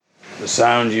The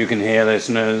sound you can hear,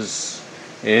 listeners,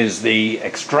 is the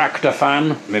extractor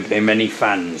fan. Maybe many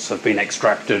fans have been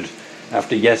extracted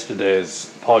after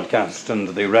yesterday's podcast and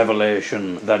the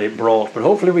revelation that it brought. But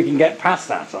hopefully we can get past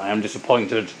that. I am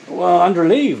disappointed, well, and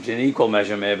relieved in equal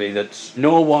measure maybe, that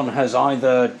no one has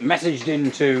either messaged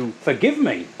in to forgive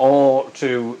me or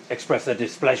to express their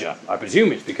displeasure. I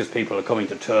presume it's because people are coming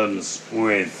to terms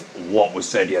with what was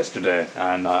said yesterday,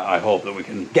 and I hope that we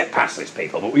can get past this,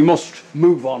 people. But we must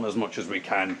move on as much as we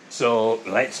can. So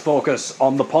let's focus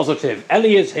on the positive.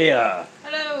 Ellie is here.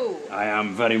 Hello. I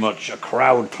am very much a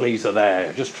crowd pleaser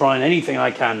there, just trying anything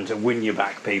I can to win you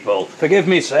back, people. Forgive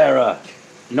me, Sarah.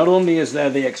 Not only is there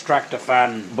the extractor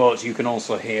fan, but you can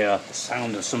also hear the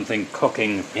sound of something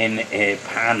cooking in a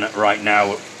pan right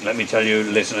now. Let me tell you,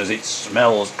 listeners, it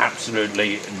smells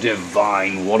absolutely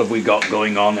divine. What have we got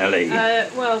going on, Ellie?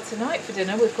 Well, tonight for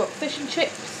dinner we've got fish and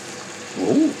chips.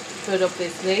 Ooh. But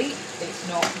obviously, it's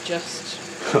not just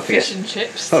fish and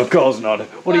chips. Of course not.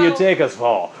 What do you take us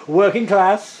for? Working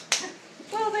class?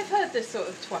 Well, they've heard this sort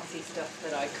of twatty stuff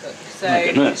that I cook. So My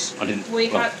goodness, I didn't... We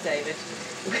had, David.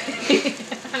 We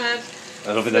had...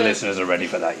 I don't think the listeners are ready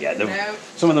for that yet. No.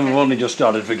 Some of them have only just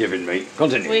started forgiving me.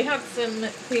 Continue. We had some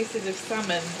pieces of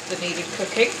salmon that needed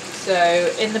cooking.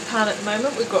 So in the pan at the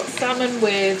moment we've got salmon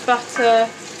with butter,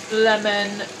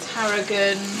 lemon,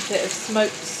 tarragon, bit of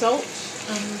smoked salt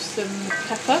and some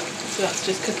pepper. So that's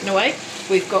just cooking away.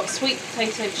 We've got sweet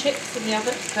potato chips in the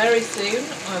oven. Very soon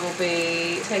I will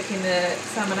be taking the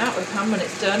salmon out of the pan when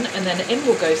it's done, and then in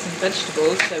will go some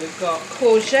vegetables. So we've got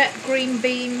courgette, green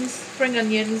beans, spring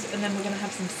onions, and then we're going to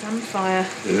have some samphire.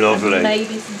 Lovely. And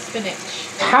maybe some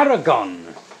spinach.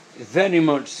 Tarragon very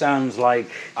much sounds like,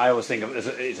 I always think of it as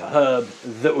it's a herb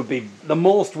that would be the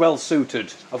most well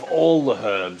suited of all the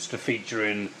herbs to feature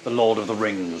in The Lord of the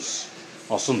Rings.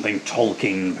 Or something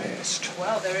Tolkien-based.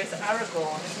 Well, there is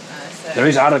Aragorn, isn't there? So there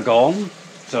is Aragorn,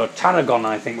 so tarragon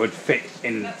I think would fit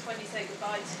in. That's when you say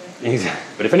goodbye to him.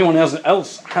 But if anyone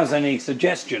else has any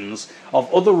suggestions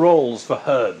of other roles for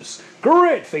herbs,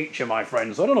 great feature, my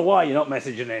friends. I don't know why you're not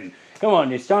messaging in. Come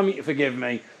on, it's time to forgive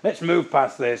me. Let's move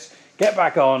past this. Get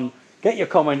back on. Get your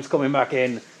comments coming back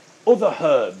in. Other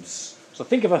herbs. So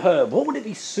think of a herb. What would it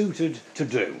be suited to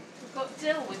do? We've got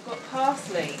dill, we've got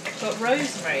parsley, we've got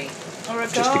rosemary,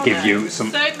 oregano. Just to give you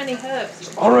some... So many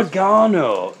herbs.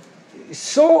 Oregano is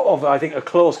sort of, I think, a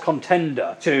close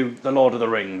contender to The Lord of the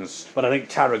Rings, but I think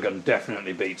tarragon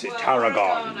definitely beats it. Well,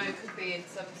 Tarragon. oregano could be in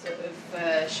some sort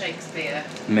of Shakespeare.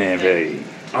 Maybe.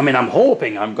 I mean, I'm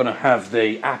hoping I'm going to have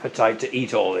the appetite to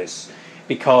eat all this,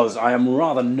 because I am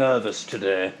rather nervous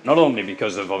today. Not only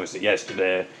because of, obviously,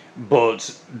 yesterday,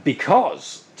 but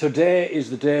because today is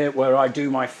the day where I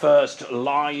do my first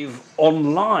live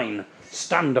online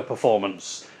stand-up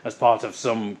performance as part of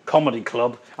some comedy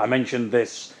club. I mentioned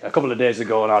this a couple of days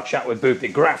ago in our chat with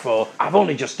Boopy Graffo. I've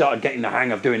only just started getting the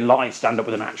hang of doing live stand-up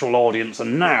with an actual audience,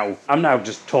 and I'm now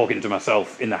just talking to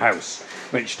myself in the house,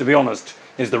 which, to be honest,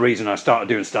 is the reason I started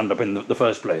doing stand-up in the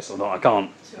first place, although I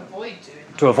can't...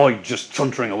 To avoid just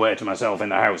chuntering away to myself in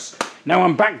the house. Now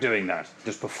I'm back doing that,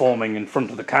 just performing in front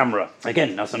of the camera.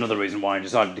 Again, that's another reason why I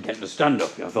decided to get into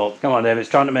stand-up. I thought, come on, Dave, it's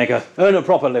trying to earn a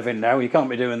proper living now. You can't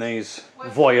be doing these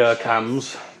voyeur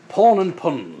cams. Porn and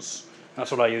puns.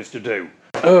 That's what I used to do.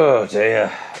 Oh,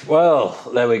 dear. Well,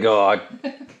 there we go. I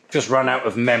just ran out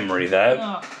of memory there.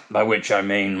 Oh. By which I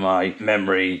mean my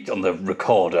memory on the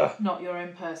recorder. Not your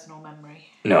own personal memory.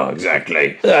 No,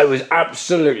 exactly. That was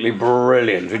absolutely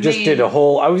brilliant.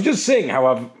 I was just saying how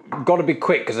I've got to be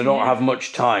quick because I don't have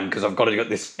much time because I've got to get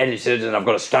this edited and I've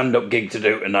got a stand-up gig to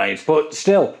do tonight. But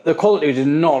still, the quality did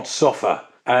not suffer.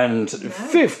 And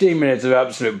 15 minutes of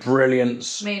absolute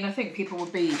brilliance. I mean, I think people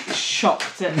would be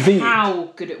shocked at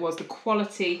how good it was, the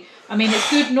quality. I mean, it's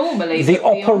good normally. The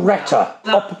operetta,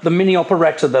 the mini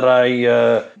operetta that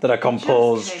I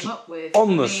composed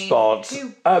on the spot,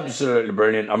 absolutely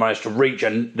brilliant. I managed to reach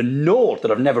the note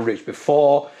that I've never reached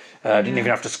before. Didn't even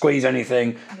have to squeeze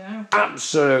anything. No.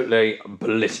 Absolutely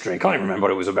blistering. Can't even remember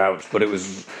what it was about, but it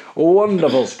was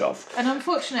wonderful stuff. And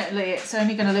unfortunately, it's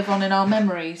only going to live on in our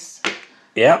memories.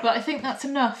 Yeah. But I think that's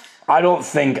enough. I don't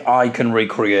think I can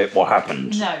recreate what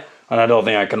happened. No. And I don't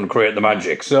think I can create the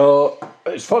magic. So,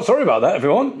 sorry about that,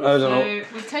 everyone. I don't know.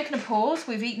 We've taken a pause.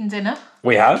 We've eaten dinner.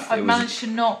 We have.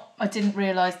 I didn't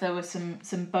realise there were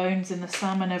some bones in the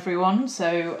salmon, everyone.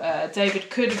 So David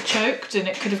could have choked, and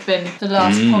it could have been the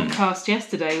last podcast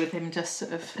yesterday with him just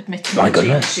sort of admitting. My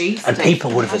goodness. And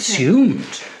people would have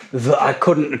assumed that I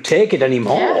couldn't take it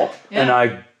anymore. Yeah. And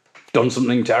I done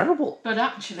something terrible. But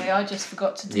actually, I just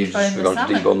forgot to You just debone the forgot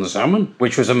to salmon. debone the salmon,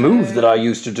 which was a move that I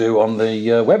used to do on the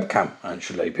webcam,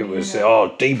 actually. People would say,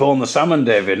 oh, debone the salmon,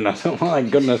 David. And I thought, my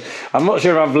goodness, I'm not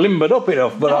sure I've limbered up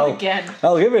enough, but I'll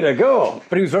give it a go.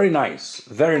 But it was very nice.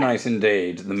 Very nice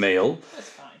indeed, the meal. That's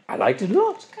fine. I liked it a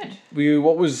lot. Good.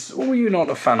 What were you not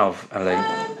a fan of, Ellie?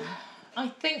 I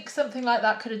think something like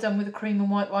that could have done with a cream and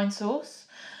white wine sauce.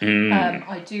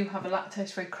 I do have a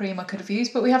lactose-free cream I could have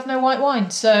used, but we have no white wine,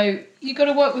 so you got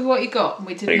to work with what you got, and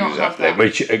we did not have that.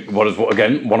 Which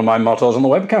again, one of my mottos on the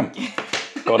webcam.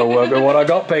 Got to work with what I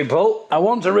got, people. I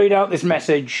want to read out this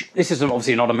message. This is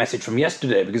obviously not a message from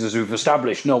yesterday, because as we've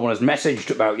established, no one has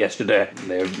messaged about yesterday.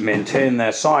 They maintain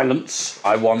their silence.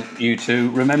 I want you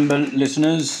to remember,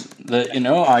 listeners, that,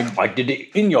 I did it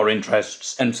in your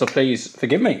interests, and so please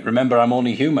forgive me. Remember, I'm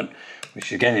only human.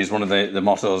 Which again is one of the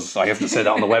mottos. I have to say that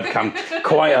on the webcam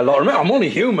quite a lot. Remember, I'm only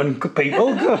human,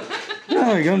 people. Oh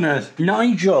my goodness.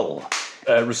 Nigel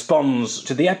responds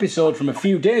to the episode from a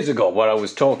few days ago where I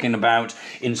was talking about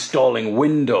installing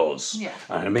Windows. Yeah.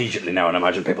 And immediately now, and I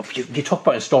imagine people, you talk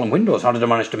about installing Windows. How did I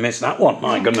manage to miss that one?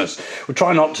 My goodness. We'll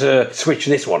try not to switch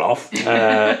this one off.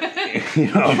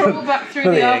 Travel back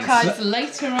through the archives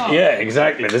later on. Yeah,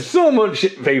 exactly. There's so much,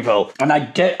 people. And I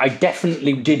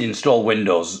definitely did install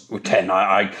Windows 10.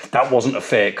 That wasn't a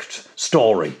faked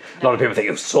story. A lot of people think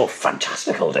it was so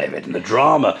fantastical, David, and the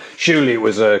drama. Surely it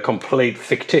was a complete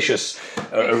fictitious... it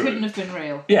couldn't have been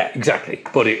real. Yeah, exactly.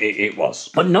 But it was.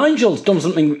 But Nigel's done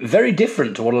something very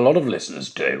different to what a lot of listeners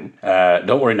do.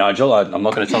 Don't worry, Nigel. I'm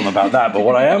not going to tell them about that. But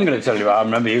what I am going to tell you about, I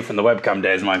remember you from the webcam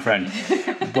days, my friend.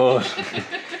 But...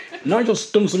 Nigel's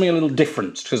done something a little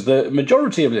different, because the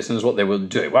majority of listeners, what they will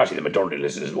do, well, actually the majority of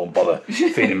listeners won't bother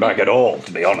feeding back at all,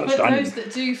 to be honest. But those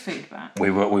that do feedback, we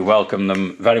welcome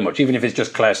them very much, even if it's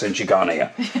just Claire saying she can't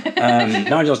hear.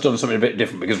 Nigel's done something a bit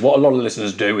different, because what a lot of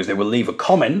listeners do is they will leave a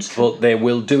comment, but they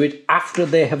will do it after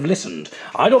they have listened.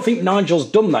 I don't think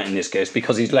Nigel's done that in this case,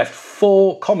 because he's left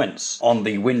 4 comments on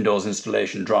the Windows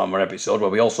installation drama episode, where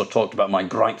we also talked about my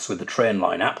gripes with the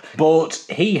Trainline app, but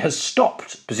he has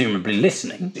stopped, presumably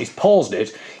listening. He's paused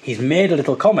it, he's made a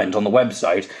little comment on the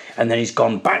website, and then he's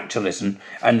gone back to listen,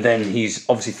 and then he's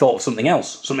obviously thought of something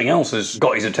else. Something else has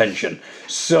got his attention.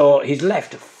 So he's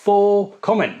left 4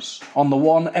 comments on the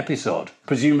one episode,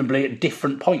 presumably at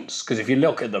different points, because if you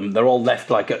look at them, they're all left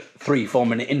like at 3-4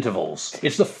 minute intervals.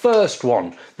 It's the first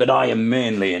one that I am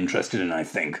mainly interested in, I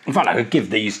think. In fact, I could give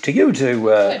these to you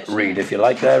to read if you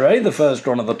like there, eh? The first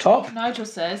one at the top. Nigel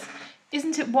says,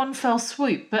 isn't it one fell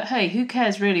swoop? But hey, who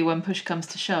cares really when push comes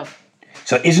to shove?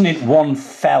 So isn't it one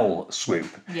fell swoop?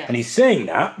 Yes. And he's saying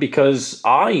that because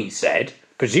I said,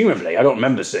 presumably, I don't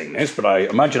remember saying this, but I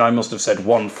imagine I must have said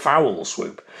one foul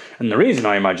swoop. And the reason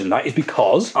I imagine that is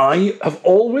because I have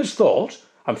always thought,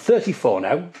 I'm 34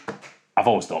 now, I've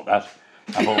always thought that.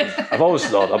 I've always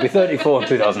thought, I'll be 34 in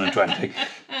 2020.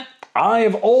 I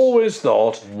have always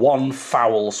thought one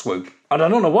foul swoop. And I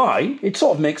don't know why. It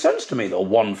sort of makes sense to me, though,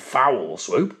 one foul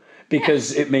swoop.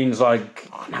 Because it means like...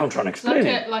 now I'm trying to explain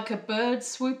it. Like a bird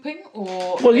swooping?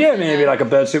 Or well, yeah, maybe like a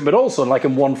bird swoop, but also like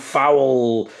in one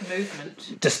foul...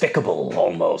 movement. Despicable,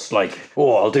 almost. Like,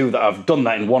 oh, I'll do that. I've done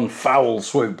that in one foul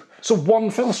swoop. So one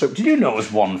fell swoop. Did you know it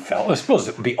was one fell? I suppose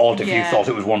it would be odd if you thought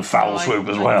it was one foul swoop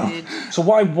as well. Did. So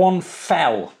why one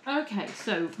fell? Okay,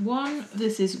 so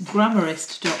this is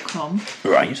grammarist.com.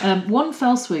 Right. One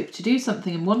fell swoop. To do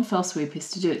something in one fell swoop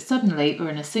is to do it suddenly or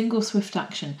in a single swift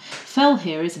action. Fell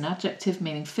here is an adjective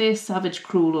meaning fierce, savage,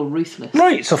 cruel or ruthless.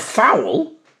 Right, so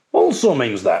foul also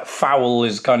means that. Foul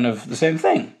is kind of the same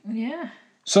thing. Yeah.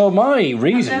 So my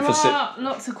reason there for... are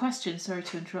lots of questions, sorry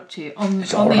to interrupt you, on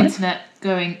the internet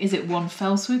going, is it one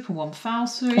fell swoop or one foul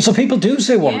swoop? So people do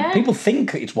say one. Yeah. People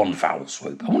think it's one foul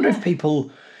swoop. I wonder if people...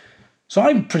 So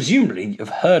I presumably have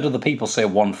heard other people say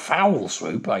one foul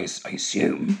swoop, I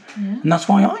assume. Yeah. And that's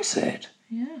why I say it.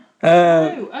 Yeah.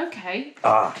 Okay.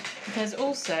 There's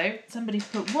also, somebody's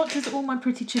put, what does all my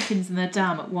pretty chickens and their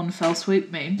dam at one fell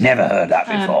swoop mean? Never heard that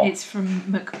before. It's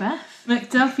from Macbeth.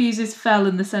 Macduff uses fell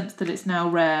in the sense that it's now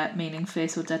rare, meaning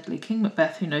fierce or deadly. King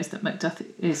Macbeth, who knows that Macduff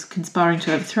is conspiring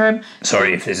to overthrow him...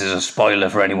 Sorry if this is a spoiler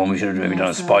for anyone, we should have maybe done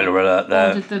a spoiler alert there.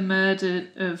 Ordered the murder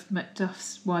of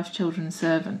Macduff's wife, children and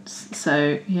servants.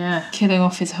 So, yeah, killing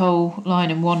off his whole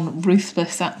line in one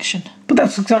ruthless action. But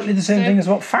that's exactly the same thing as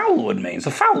what foul would mean.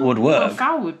 So foul would work. Well,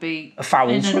 foul would be a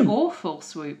foul swoop. An awful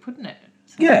swoop, wouldn't it?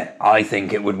 Yeah, I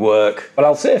think it would work. But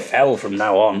I'll say fell from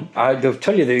now on. I'll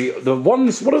tell you the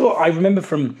ones. What I remember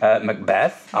from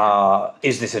Macbeth are: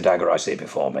 is this a dagger I see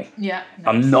before me? Yeah.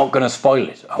 I'm not going to spoil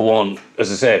it. I won't.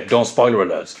 As I say, don't spoiler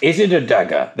alerts. Is it a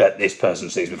dagger that this person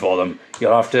sees before them?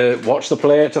 You'll have to watch the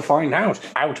play to find out.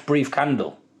 Out brief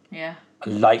candle. Yeah. I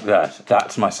like that.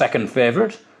 That's my second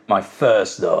favourite. My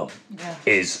first, though,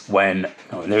 is when...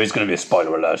 Oh, there is going to be a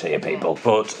spoiler alert here, people.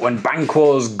 But when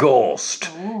Banquo's ghost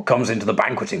comes into the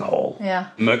banqueting hall,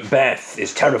 Macbeth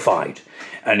is terrified.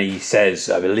 And he says,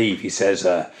 I believe he says,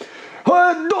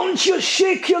 "Why don't you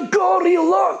shake your gory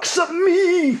locks at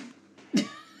me?"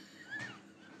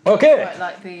 Okay. Quite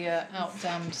like the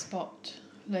out-damned spot.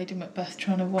 Lady Macbeth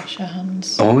trying to wash her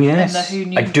hands. Oh, yes. And who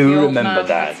knew I do the old remember man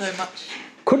that. So much.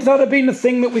 Could that have been a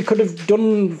thing that we could have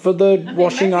done for the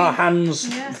washing our hands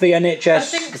for the NHS I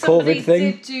think COVID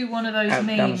thing? did do one of those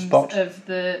Out-damned memes spot. of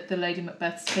the Lady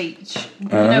Macbeth speech. You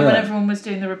know, when everyone was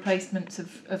doing the replacements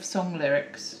of song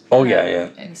lyrics. Oh, yeah.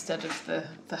 Instead of the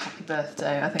happy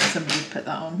birthday. I think somebody put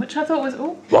that on, which I thought was...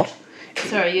 Oh, What?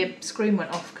 sorry, your screen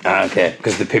went off. Okay,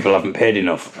 because the people haven't paid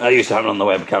enough. That used to happen on the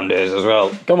webcam days as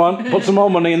well. Come on, put some more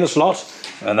money in the slot.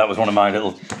 And that was one of my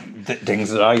little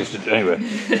things that I used to do. Anyway.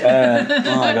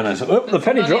 Oh, my goodness. Oh, the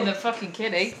penny dropped. The fucking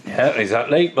kiddie. Yeah,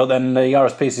 exactly. But then the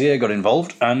RSPCA got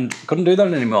involved and couldn't do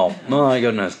that anymore. My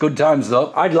goodness. Good times,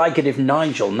 though. I'd like it if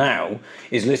Nigel now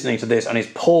is listening to this and is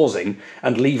pausing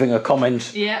and leaving a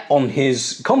comment on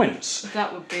his comments.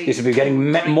 That would be... This would be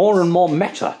getting more and more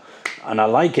meta. And I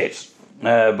like it.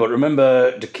 But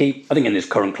remember to keep... I think in this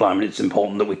current climate it's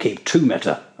important that we keep too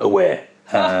meta away.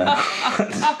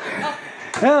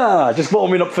 Just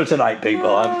warming up for tonight,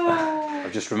 people.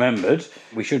 I've just remembered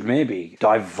we should maybe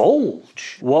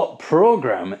divulge what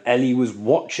programme Ellie was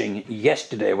watching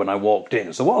yesterday when I walked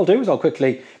in. So what I'll do is I'll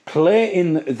quickly play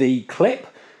in the clip.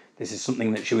 This is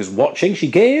something that she was watching. She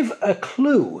gave a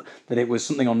clue that it was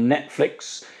something on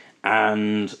Netflix,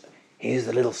 and here's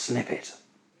the little snippet.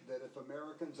 That if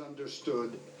Americans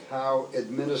understood how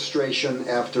administration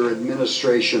after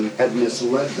administration had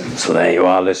misled them. So there you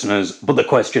are, listeners. But the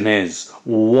question is,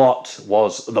 what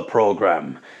was the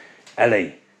programme?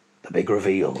 Ellie, the big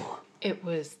reveal. It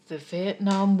was the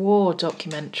Vietnam War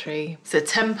documentary. It's a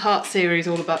 10-part series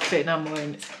all about the Vietnam War,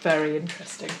 and it's very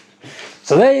interesting.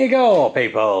 So there you go,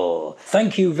 people.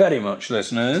 Thank you very much,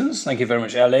 listeners. Thank you very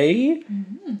much, Ellie.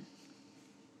 Mm-hmm.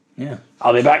 Yeah.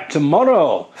 I'll be back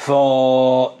tomorrow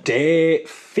for day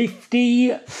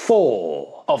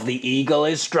 54 of The Eagle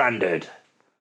is Stranded.